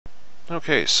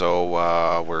Okay,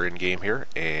 so we're in game here,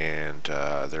 and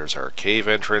there's our cave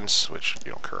entrance, which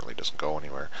currently doesn't go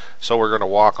anywhere. So we're going to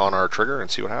walk on our trigger and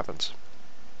see what happens.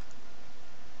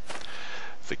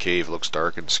 The cave looks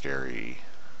dark and scary.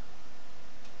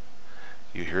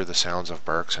 You hear the sounds of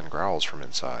barks and growls from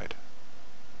inside.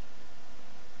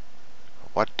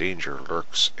 What danger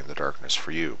lurks in the darkness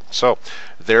for you? So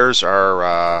there's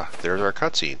our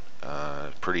cutscene.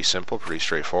 Pretty simple, pretty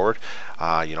straightforward.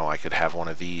 I could have one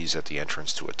of these at the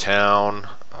entrance to a town,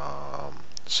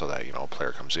 so that a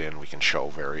player comes in. We can show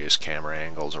various camera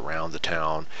angles around the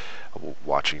town,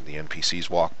 watching the NPCs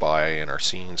walk by in our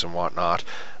scenes and whatnot.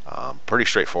 Pretty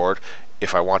straightforward.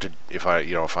 If I'm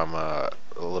a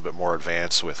little bit more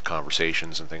advanced with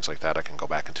conversations and things like that, I can go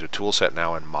back into the tool set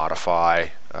now and modify.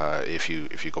 If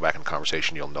you go back in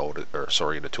conversation, you'll notice,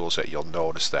 in the tool set, you'll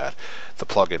notice that the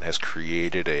plugin has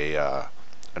created an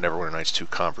NWN2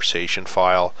 conversation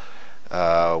file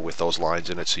with those lines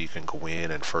in it, so you can go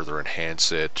in and further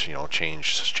enhance it.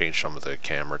 Change some of the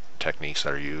camera techniques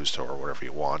that are used or whatever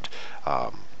you want.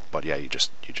 But yeah, you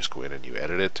just go in and you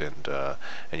edit it,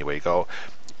 and away you go.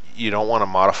 You don't want to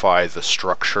modify the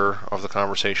structure of the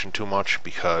conversation too much,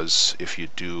 because if you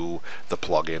do, the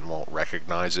plugin won't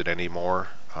recognize it anymore.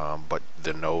 But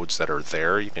the nodes that are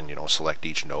there, you can select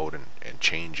each node and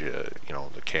change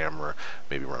the camera,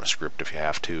 maybe run a script if you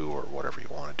have to, or whatever you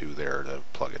want to do there. The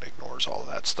plugin ignores all of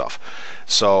that stuff.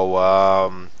 So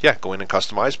yeah, go in and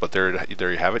customize. But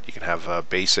there you have it. You can have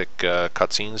basic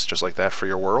cutscenes just like that for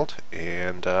your world.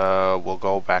 And we'll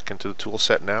go back into the tool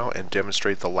set now and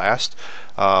demonstrate the last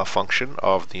function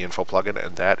of the info plugin,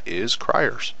 and that is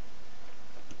criers.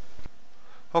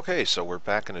 Okay, so we're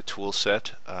back in a tool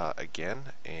set again,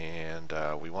 and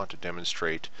we want to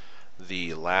demonstrate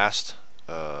the last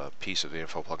piece of the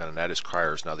info plugin, and that is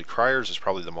criers. Now, the criers is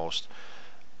probably the most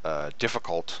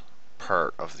difficult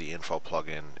part of the info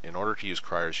plugin. In order to use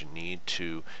criers, you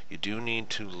do need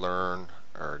to learn,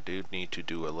 or do need to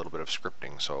do a little bit of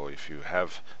scripting. So if you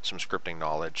have some scripting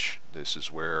knowledge, this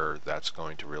is where that's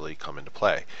going to really come into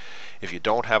play. If you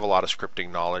don't have a lot of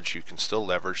scripting knowledge, you can still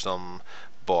leverage them,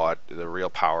 but the real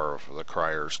power of the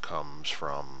criers comes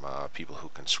from people who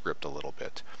can script a little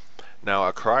bit. Now,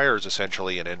 a crier is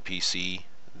essentially an NPC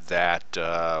that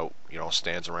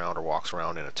stands around or walks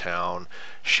around in a town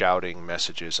shouting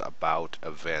messages about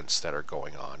events that are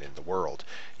going on in the world.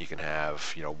 You can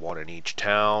have one in each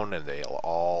town, and they'll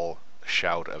all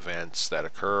shout events that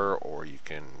occur, or you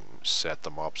can set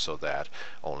them up so that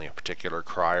only a particular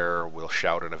crier will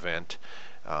shout an event.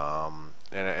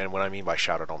 And what I mean by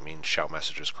shout, I don't mean shout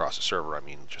messages across the server. I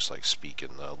mean just like speak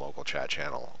in the local chat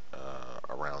channel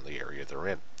around the area they're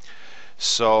in.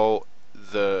 So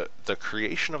the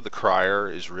creation of the crier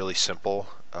is really simple.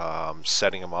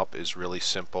 Setting him up is really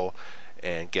simple,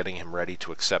 and getting him ready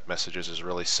to accept messages is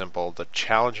really simple. The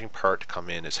challenging part to come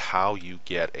in is how you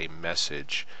get a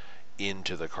message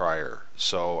into the crier.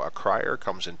 So a crier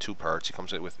comes in two parts. He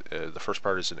comes in with the first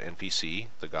part is an NPC,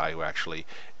 the guy who actually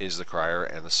is the crier,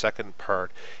 and the second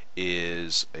part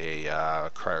is a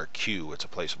crier queue. It's a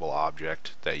placeable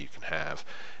object that you can have.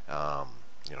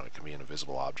 It can be an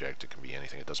invisible object, it can be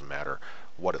anything. It doesn't matter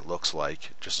what it looks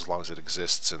like, just as long as it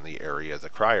exists in the area the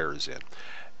crier is in.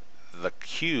 The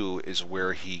queue is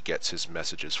where he gets his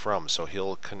messages from. So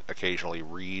he'll occasionally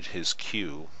read his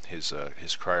queue, his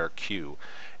crier queue,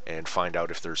 and find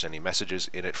out if there's any messages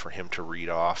in it for him to read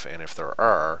off, and if there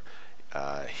are,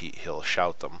 he'll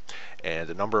shout them. And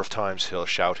the number of times he'll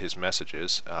shout his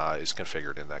messages is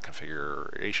configured in that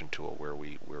configuration tool, where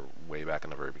we're way back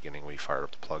in the very beginning, we fired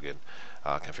up the plugin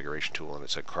configuration tool, and it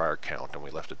said crier count, and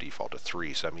we left the default to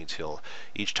 3. So that means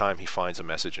each time he finds a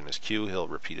message in his queue, he'll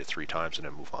repeat it 3 times and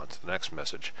then move on to the next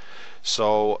message.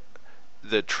 So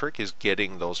the trick is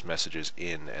getting those messages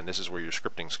in, and this is where your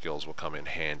scripting skills will come in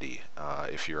handy.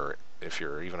 If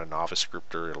you're even a novice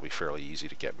scripter, it'll be fairly easy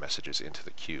to get messages into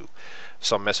the queue.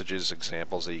 Some messages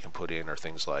examples that you can put in are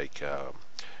things like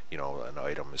an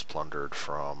item is plundered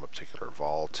from a particular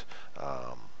vault,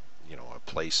 a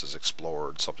place is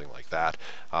explored, something like that.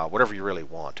 Whatever you really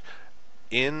want.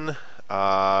 In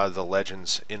the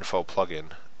Legends info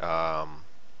plugin,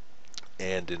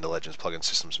 and in the Legends plugin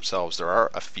systems themselves, there are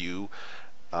a few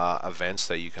events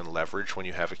that you can leverage when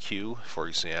you have a queue. For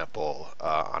example,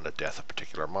 on the death of a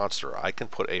particular monster, I can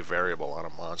put a variable on a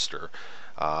monster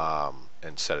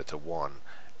and set it to 1,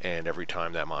 and every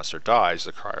time that monster dies,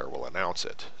 the crier will announce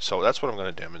it. So that's what I'm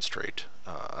going to demonstrate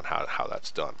on how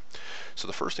that's done. So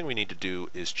the first thing we need to do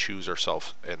is choose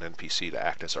ourselves an NPC to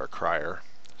act as our crier.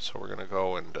 So we're going to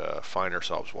go and find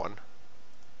ourselves one,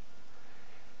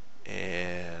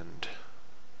 and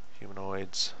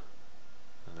humanoids,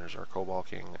 And there's our Cobalt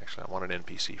King. Actually, I want an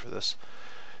NPC for this.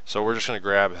 So we're just going to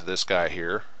grab this guy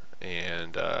here,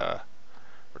 and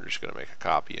we're just going to make a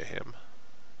copy of him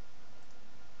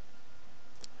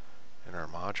in our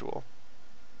module.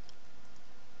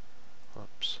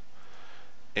 Oops.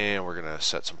 And we're going to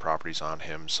set some properties on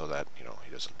him so that, you know,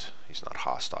 he's not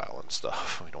hostile and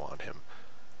stuff. We don't want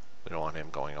him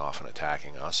going off and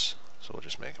attacking us. So we'll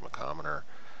just make him a commoner.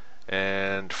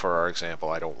 And for our example,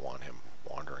 I don't want him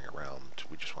wandering around.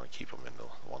 We just want to keep him in the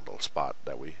one little spot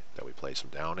that we place him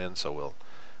down in. So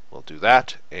we'll do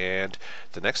that. And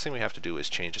the next thing we have to do is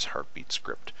change his heartbeat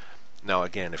script. Now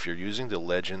again, if you're using the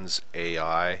Legends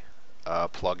AI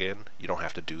plugin, you don't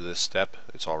have to do this step.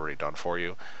 It's already done for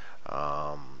you.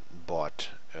 But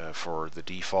for the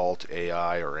default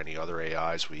AI or any other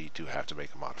AIs, we do have to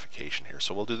make a modification here.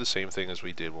 So we'll do the same thing as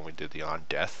we did when we did the on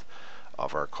death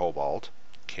of our Cobalt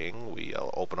King. We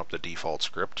open up the default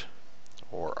script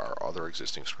or our other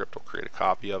existing script. We'll create a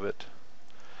copy of it,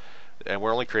 and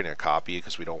we're only creating a copy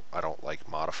because I don't like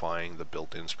modifying the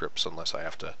built-in scripts unless I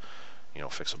have to, you know,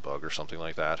 fix a bug or something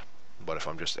like that. But if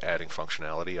I'm just adding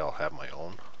functionality, I'll have my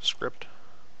own script.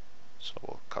 So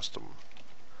we'll custom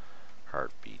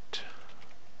heartbeat.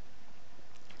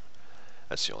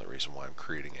 That's the only reason why I'm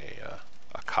creating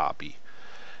a copy.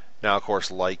 Now, of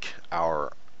course, like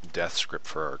our death script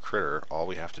for our critter, all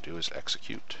we have to do is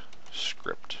execute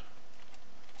script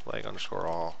flag underscore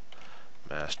all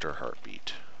master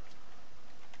heartbeat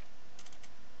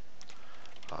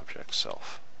object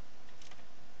self.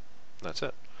 That's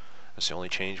it. That's the only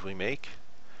change we make,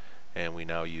 and we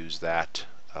now use that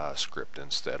script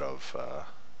instead of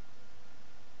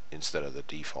the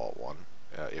default one.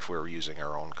 If we were using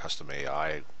our own custom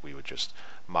AI, we would just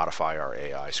modify our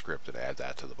AI script and add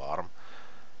that to the bottom,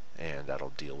 and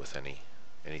that'll deal with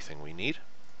anything we need.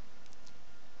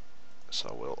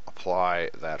 So we'll apply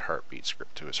that heartbeat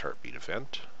script to his heartbeat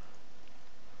event,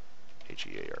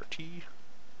 HEART,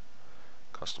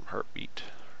 custom heartbeat,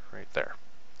 right there.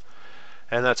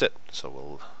 And that's it. So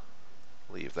we'll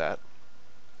leave that.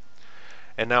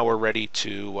 And now we're ready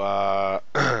to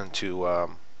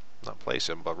not place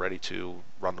him, but ready to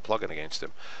run the plugin against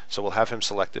him. So we'll have him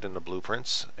selected in the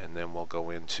blueprints, and then we'll go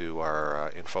into our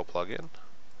info plugin,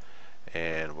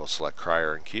 and we'll select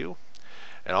Crier and Q.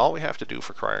 And all we have to do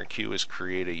for Crier and Q is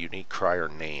create a unique Crier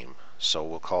name. So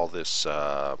we'll call this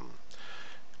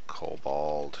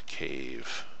Cobalt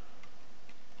Cave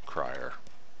Crier.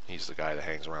 He's the guy that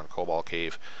hangs around Cobalt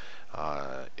Cave.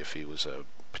 If he was a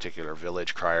particular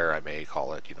village crier, I may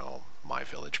call it, you know, my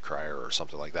village crier or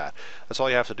something like that. That's all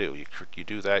you have to do. You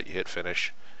do that, you hit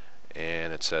finish,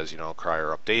 and it says, you know,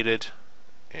 crier updated,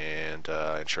 and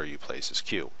ensure you place his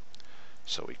queue.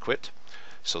 So we quit.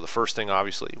 So the first thing,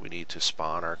 obviously, we need to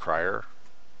spawn our crier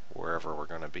wherever we're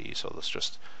going to be. So let's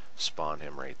just spawn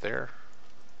him right there.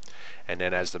 And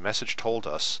then, as the message told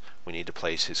us, we need to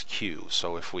place his queue.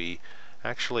 So if we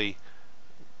actually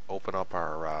open up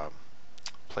our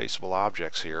placeable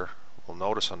objects here, we'll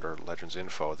notice under Legends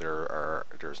Info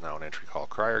there's now an entry called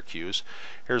Crier Queues.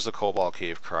 Here's the Cobalt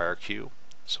Cave Crier Queue.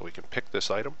 So we can pick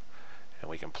this item and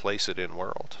we can place it in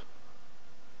world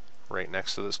right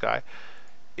next to this guy.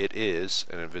 It is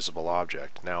an invisible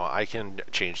object. Now I can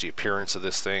change the appearance of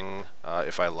this thing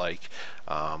if I like,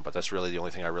 but that's really the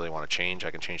only thing I really want to change.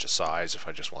 I can change the size if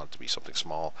I just want it to be something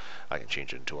small. I can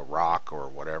change it into a rock or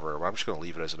whatever, but I'm just going to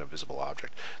leave it as an invisible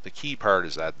object. The key part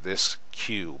is that this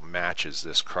queue matches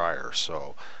this crier,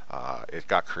 so it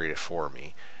got created for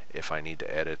me. If I need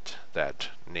to edit that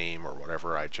name or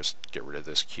whatever, I just get rid of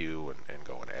this queue and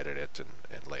go and edit it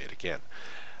and lay it again.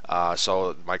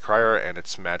 So my crier and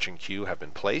its matching queue have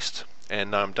been placed,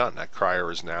 and I'm done. That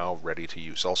crier is now ready to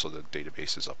use. Also, the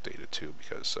database is updated too,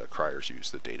 because criers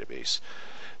use the database.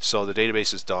 So the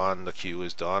database is done, the queue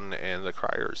is done, and the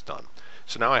crier is done.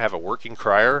 So now I have a working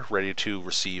crier ready to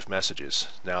receive messages.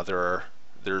 Now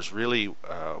there's really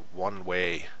one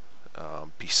way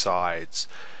besides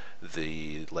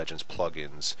the Legends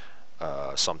plugins.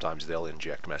 Sometimes they'll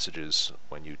inject messages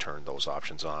when you turn those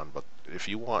options on, but if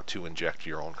you want to inject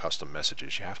your own custom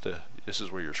messages, you have to. This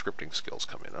is where your scripting skills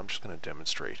come in. I'm just going to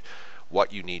demonstrate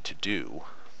what you need to do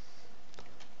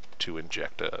to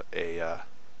inject a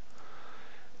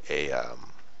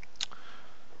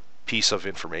piece of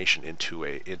information into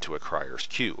a crier's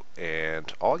queue.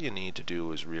 And all you need to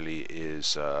do is really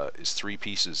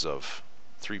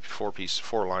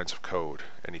four lines of code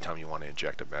anytime you want to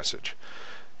inject a message.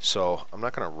 So I'm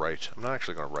not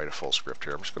actually going to write a full script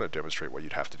here. I'm just going to demonstrate what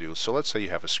you'd have to do. So let's say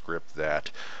you have a script that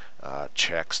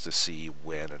checks to see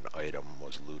when an item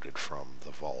was looted from the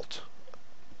vault.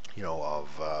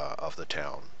 of the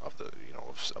town, of the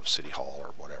of City Hall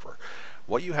or whatever.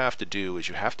 What you have to do is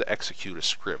you have to execute a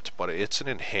script, but it's an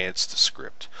enhanced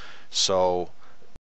script. So